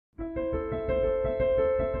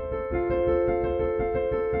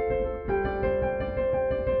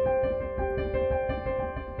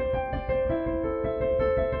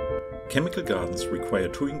Chemical gardens require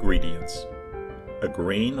two ingredients: a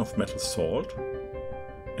grain of metal salt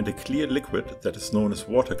and a clear liquid that is known as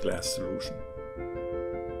water glass solution.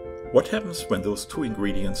 What happens when those two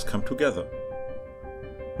ingredients come together?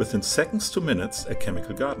 Within seconds to minutes, a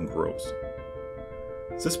chemical garden grows.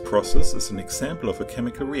 This process is an example of a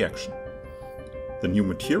chemical reaction. The new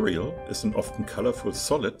material is an often colorful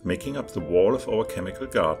solid making up the wall of our chemical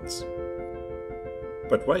gardens.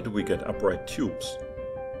 But why do we get upright tubes?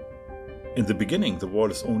 In the beginning, the wall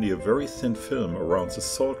is only a very thin film around the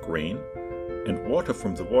salt grain, and water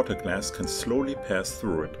from the water glass can slowly pass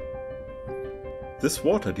through it. This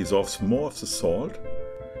water dissolves more of the salt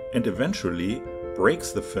and eventually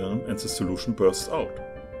breaks the film and the solution bursts out.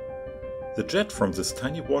 The jet from this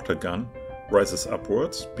tiny water gun rises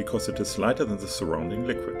upwards because it is lighter than the surrounding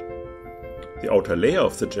liquid. The outer layer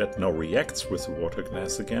of the jet now reacts with the water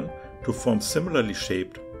glass again to form similarly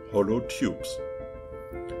shaped hollow tubes.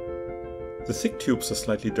 The thick tubes are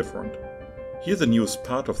slightly different. Here the newest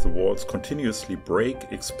part of the walls continuously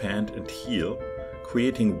break, expand and heal,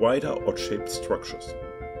 creating wider odd-shaped structures.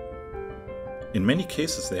 In many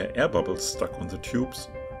cases there are air bubbles stuck on the tubes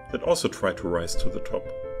that also try to rise to the top.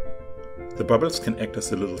 The bubbles can act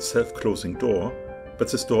as a little self-closing door,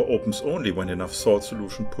 but this door opens only when enough salt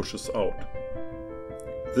solution pushes out.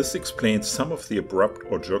 This explains some of the abrupt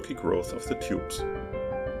or jerky growth of the tubes.